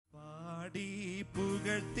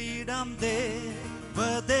പുകഴ്ത്തിടാം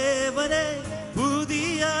ദേവനെ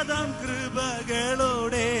പുതിയതാം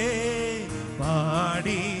കൃപകളോടെ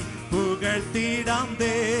പാടി പുകഴ്ത്തിടാം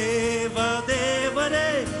ദേവനെ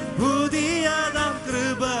പുതിയതാം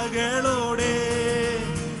കൃപകളോടെ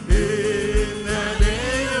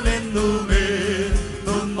ഇന്നലെയുമെന്നുമേ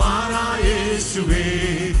തുമ്മാറായ യേശുവേ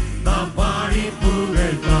നാം പാടി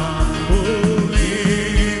പുകഴ്ത്താം.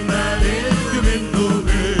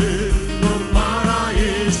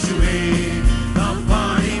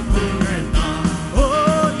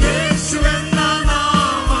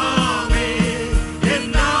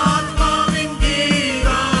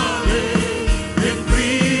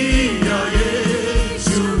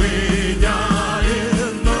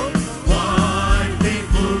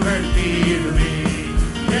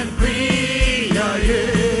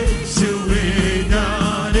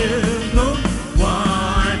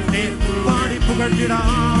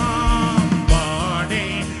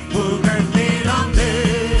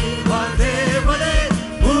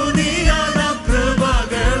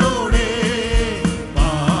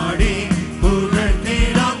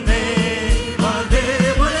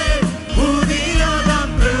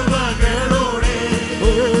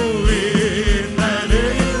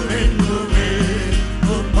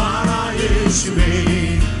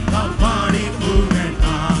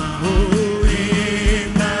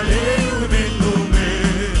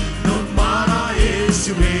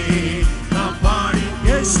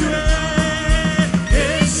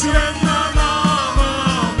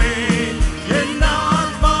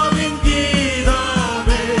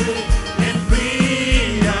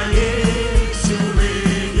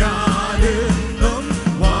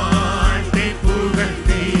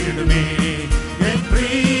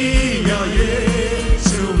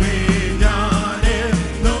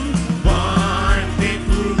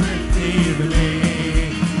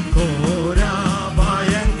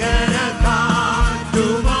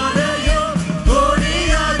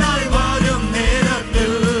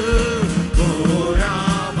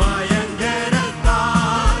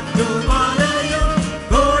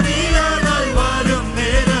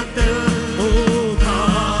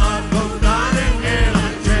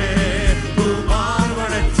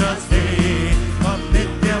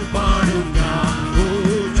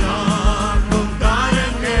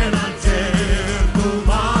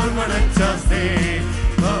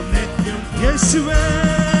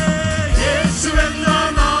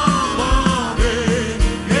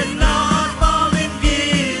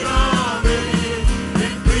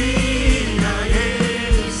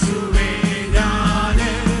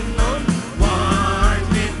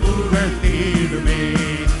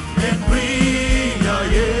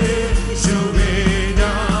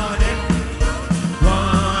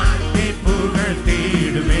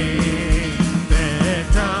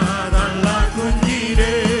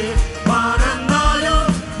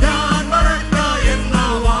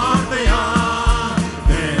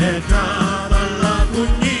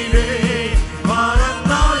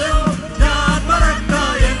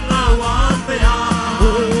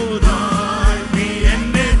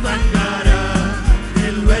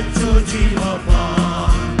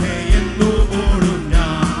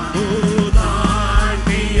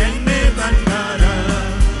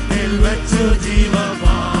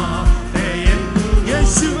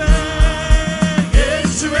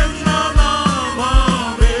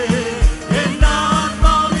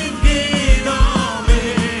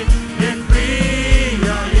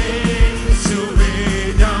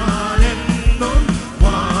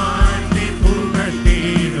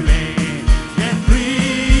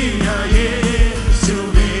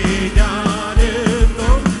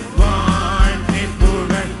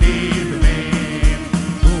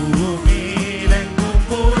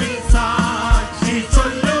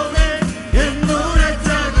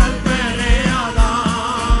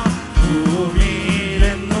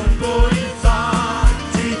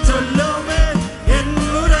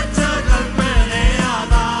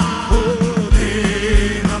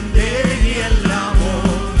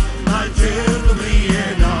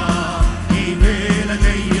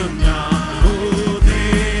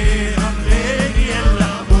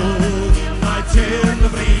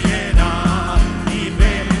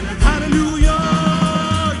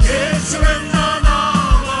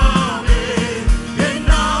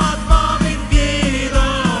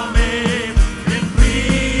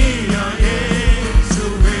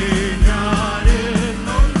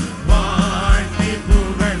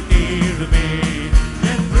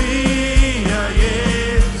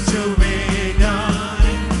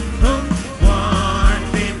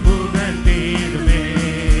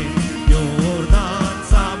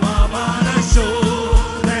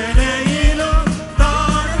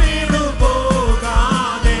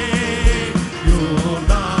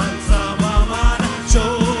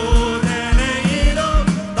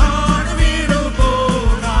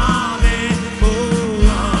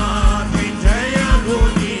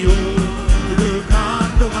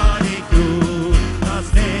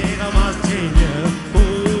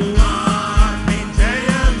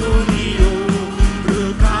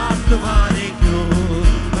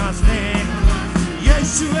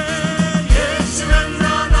 യേശുവേ യേശുവെന്ന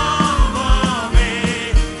നാമമേ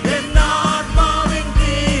എന്നാത്മാവിൻ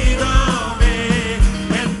ഗീതമേ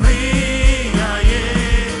എൻ പ്രിയ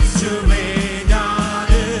യേശുവേ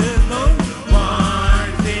ഞാനെന്നും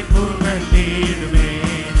വാഴ്ത്തി പുകഴ്ത്തിയിടുമേ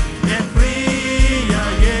എൻ പ്രിയ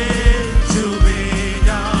യേശുവേ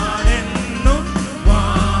ഞാനെന്നും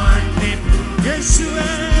വാഴ്ത്തി യേശുവേ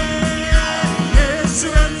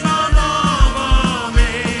യേശുവെന്ന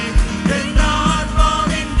നാമമേ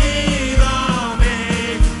എന്നാത്മാവിൻ ഗീതമേ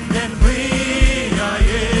എൻ പ്രിയ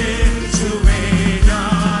യേശുവേ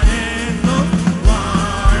ഞാനെന്നും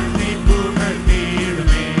വാഴ്ത്തി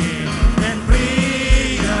പുകഴ്ത്തിയിടുമേ എൻ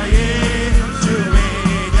പ്രിയ യേശുവേ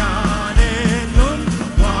ഞാനെന്നും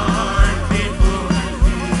വാഴ്ത്തി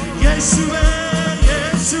പുകഴ്ത്തിയിടുമേ യേശുവേ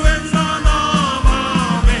യേശുവെന്ന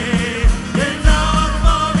നാമമേ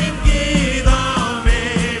എന്നാത്മാവിൻ ഗീതമേ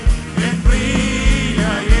എൻ പ്രിയ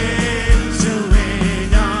യേശുവേ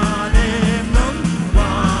ഞാനെന്നും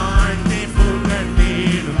വാഴ്ത്തി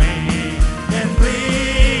പുകഴ്ത്തിയിടുമേ എൻ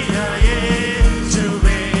പ്രിയ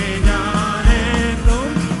യേശുവേ ഞാനെന്നും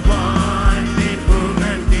വാഴ്ത്തി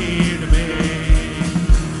പുകഴ്ത്തിയിടുമേ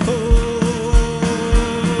ഓ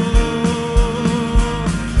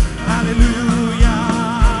hallelujah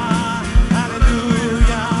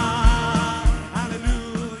hallelujah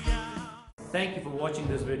hallelujah. Thank you for watching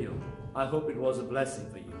this video. I hope it was a blessing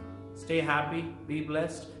for you. Stay happy, be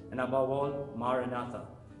blessed, and above all, Maranatha.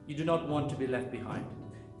 You do not want to be left behind.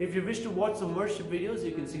 If you wish to watch some worship videos,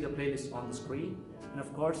 you can see the playlist on the screen. And of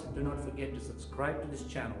course, do not forget to subscribe to this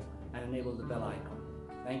channel and enable the bell icon.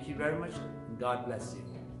 Thank you very much, and God bless you.